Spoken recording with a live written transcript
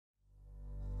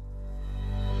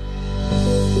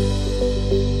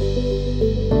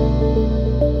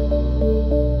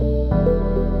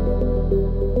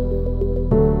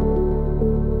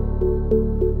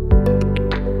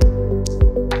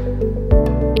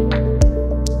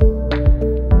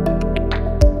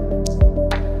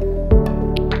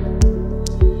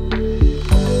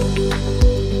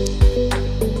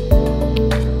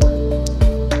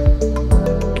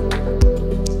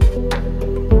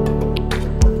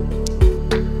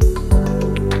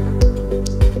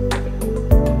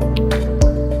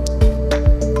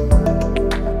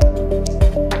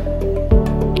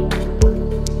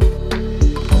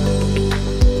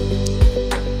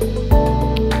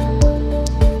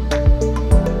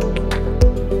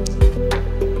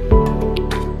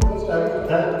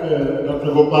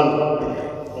Gopal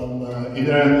from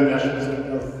Indira and the National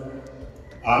Center of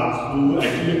Arts, who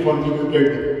actually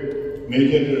contributed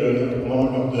major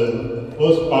amount of the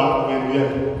first part where we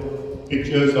have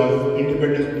pictures of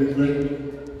independence movement,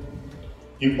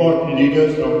 important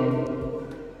leaders from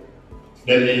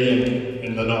Delhi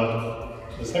and the north.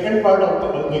 The second part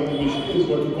of the exhibition is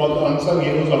what we call the unsung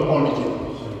heroes of Pondicherry.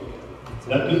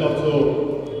 That is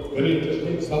also very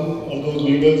interesting. Some of those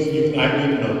leaders, even I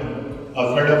didn't know.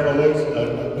 A friend of ours,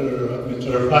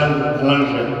 Mr. Raphael,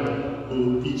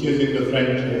 who teaches in the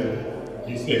French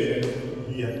lycée,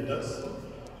 he does.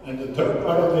 And the third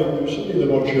part of the exhibition is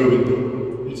about Sri Aurobindo.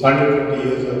 It's 150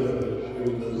 years of Sri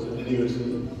Aurobindo's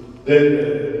anniversary. Then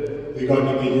we got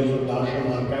images from the Ashram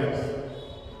Archives,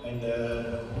 and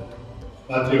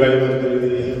Matriniketan was very,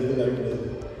 very helpful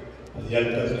and he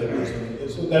helped us.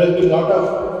 So there has been a lot of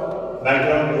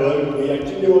background work. We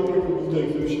actually wanted to do the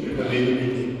exhibition in the Mary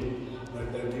building, but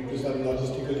due to some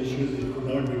logistical issues, it could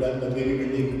not be done. The Mary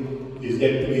building is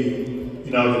yet to be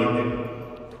inaugurated.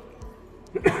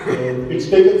 So it's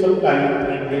taken some time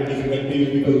and great difficulties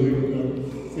because we could not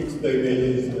fix the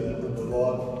images on the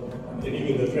wall.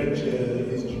 Anyway, the French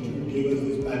Institute gave us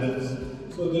these panels.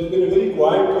 So there's been a very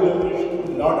quiet collaboration with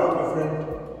a lot of different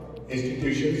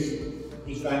institutions,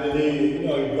 which finally,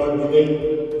 it got delayed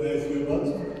by a few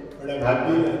months. But I'm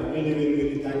happy and really, very,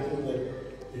 very thankful that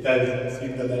it has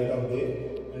seen the light of day.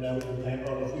 And I want to thank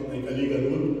all of you, my colleague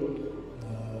Arun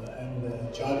and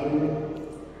Charu,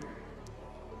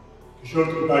 Kishor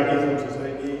Kumar Tripathy from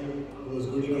Society, who was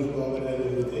good enough to organize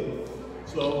everything.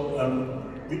 So,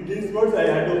 with these words, I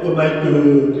hand over the mic to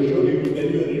Kishor. He will tell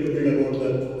you a little bit about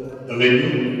the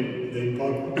venue, the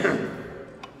importance,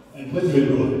 and then we'll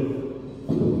go on.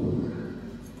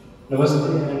 Namaste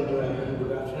and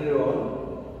good afternoon all.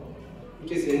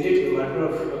 It is indeed a matter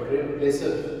of great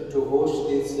pleasure to host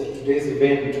this today's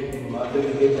event in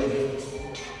Matriniketan.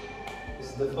 This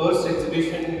is the first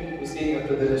exhibition we see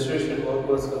after the restoration work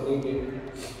was completed.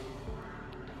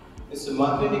 This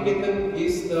Matriniketan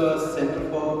is the center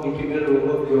for integral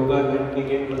yoga and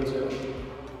Indian culture.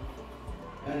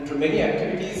 And many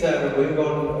activities are going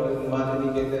on in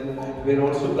Matriniketan, and we are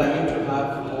also planning to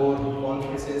have more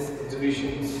conferences,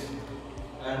 exhibitions,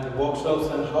 and workshops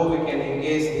on how we can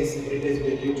engage this heritage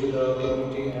value to the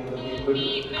community and the people.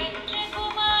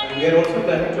 And we are also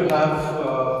planning to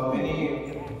have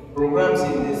many programs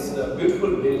in this beautiful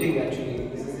building actually.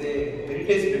 This is a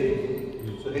heritage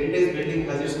building. So heritage building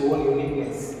has its own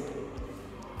uniqueness.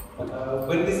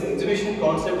 When this exhibition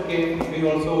concept came, we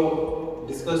also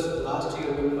discussed last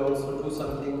year we will also do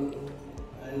something.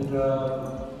 And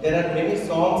there are many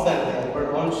songs are there, but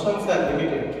unsung are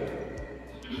limited.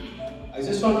 I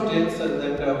just want to tell sir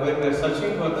that when we are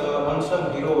searching for the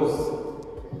unsung heroes,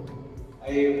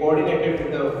 I coordinated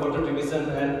with the photo division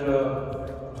and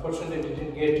unfortunately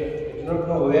didn't get, I do not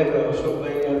know where Ashok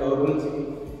Bhai and Arulji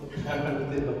happened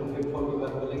before we were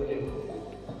collected.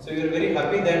 So we are very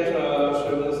happy that Sri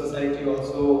Aurobindo Society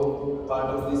also part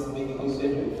of this big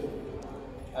initiative.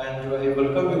 And I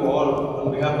welcome you all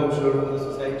on behalf of Sri Aurobindo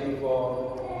Society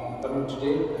for coming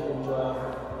today. And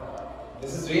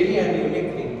this is really a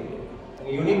unique thing.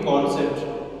 A unique concept.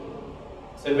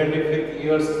 75th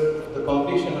years the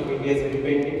completion of India's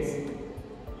independence,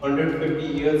 150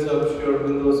 years of Sri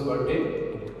Aurobindo's birthday,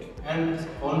 and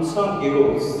unsung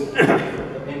heroes.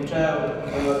 The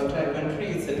entire country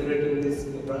is celebrating this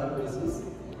grand basis,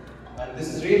 and this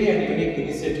is really a unique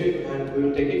initiative, and we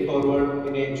will take it forward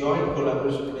in a joint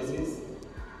collaboration basis.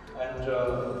 And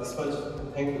this much,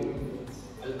 thank you.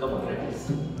 Welcome,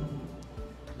 friends.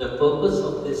 The purpose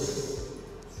of this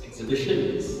exhibition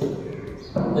is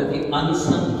that the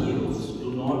unsung heroes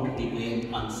do not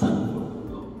remain unsung for too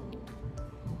long,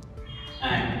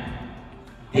 and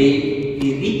we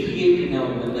recreate in our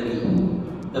memory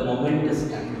the momentous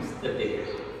times that they had.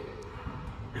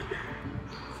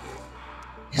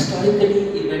 Historically,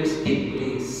 events take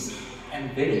place,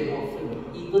 and very often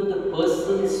even the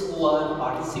persons who are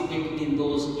participating in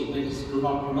those events do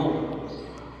not know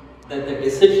that the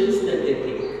decisions that they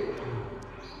take,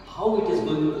 how it is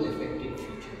going to affect in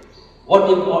future, what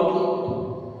important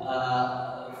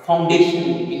foundation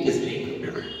it is laying.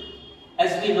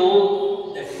 As we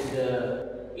know that in the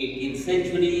 18th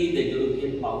century, the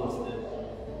European powers were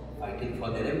fighting for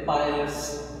their empires.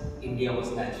 India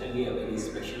was naturally a very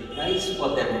special prize for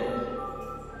them.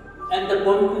 And the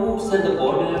contours and the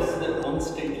borders were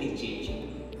constantly changing.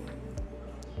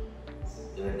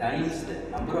 There were times, the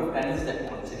number of times that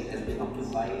Pondicherry has been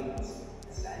occupied,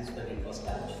 times when it was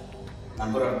touched,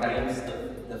 number of times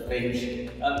the French,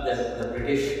 the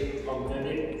British conquered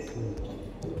it.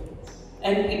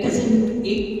 And it is in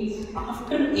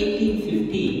after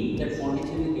 1815, that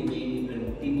Pondicherry remained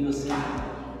continuously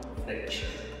French.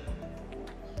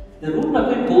 The root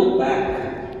of it goes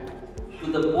back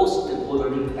to the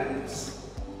post-Napoleonic times.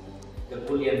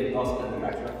 Napoleon lost the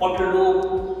Battle of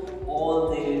Waterloo, all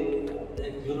the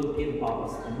European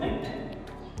powers met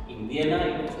in Vienna,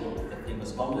 it was known as the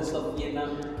famous Congress of Vienna,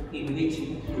 in which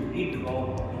to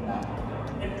redraw the map.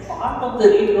 And part of the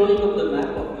redrawing of the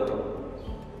map of Europe,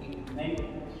 it meant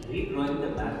redrawing the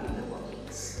map in the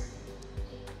continents.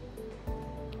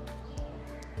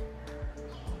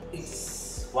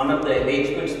 One of the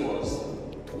arrangements was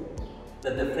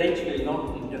that the French will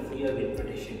not interfere with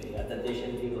British India, that they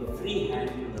shall give a free hand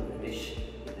to the British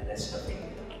in the rest of India.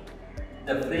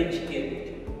 The French kept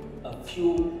a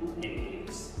few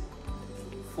enclaves,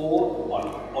 4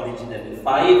 or originally 5,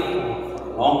 for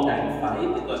a long time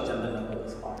 5, because Chandanagar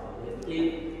was part of the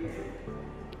enclave.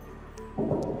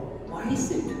 Why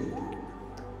is it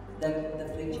that the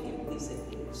French kept these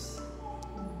enclaves?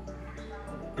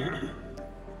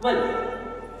 Well,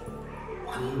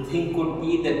 one thing could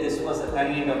be that this was a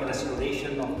kind of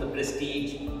restoration of the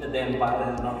prestige that the empire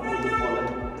has not fully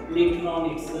fallen. Later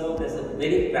on, it served as a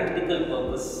very practical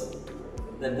purpose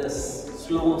that the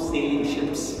slow sailing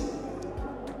ships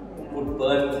would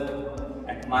berth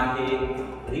at Mahe,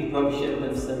 reprovision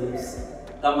themselves,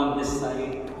 come on this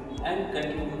side, and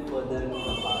continue further to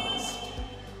the far east.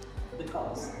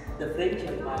 Because the French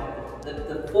Empire,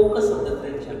 the focus of the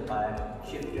French Empire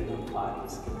shifted on far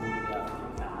east, Cambodia,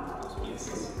 and those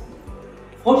places.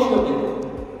 Fortunately,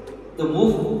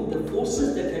 the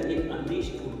forces that have been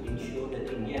unleashed would ensure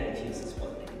that India achieves its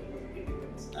political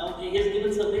independence. Now, he has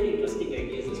given some very interesting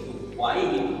ideas as to why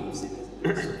he believes it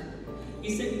is so.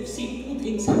 He said, see, 2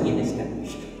 things have been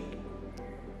established.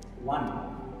 One,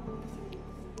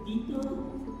 people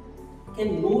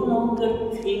can no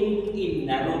longer think in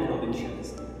narrow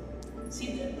provincialism.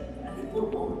 See, the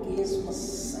Alipur case was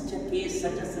such a case,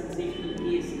 such a sensational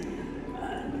case.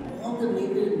 All the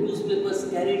major newspapers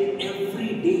carried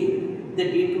every day the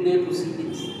day-to-day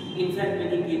proceedings. In fact,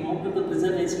 when he came out of the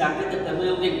prison and started the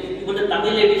Tamil wing, even the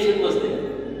Tamil edition was there.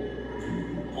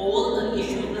 All the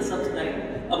issues were subscribed.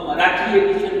 A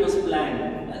Marathi edition was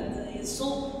planned.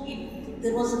 So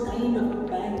there was a kind of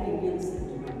pan-Indian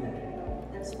sentiment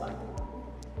that. That's one.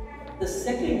 The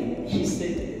second, he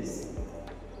said, is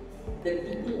that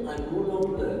people are no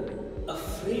longer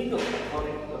afraid of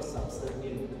authority or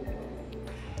subservient.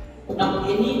 Now,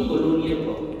 any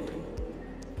colonial power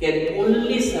can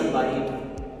only survive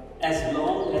as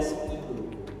long as people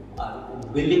are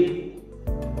willing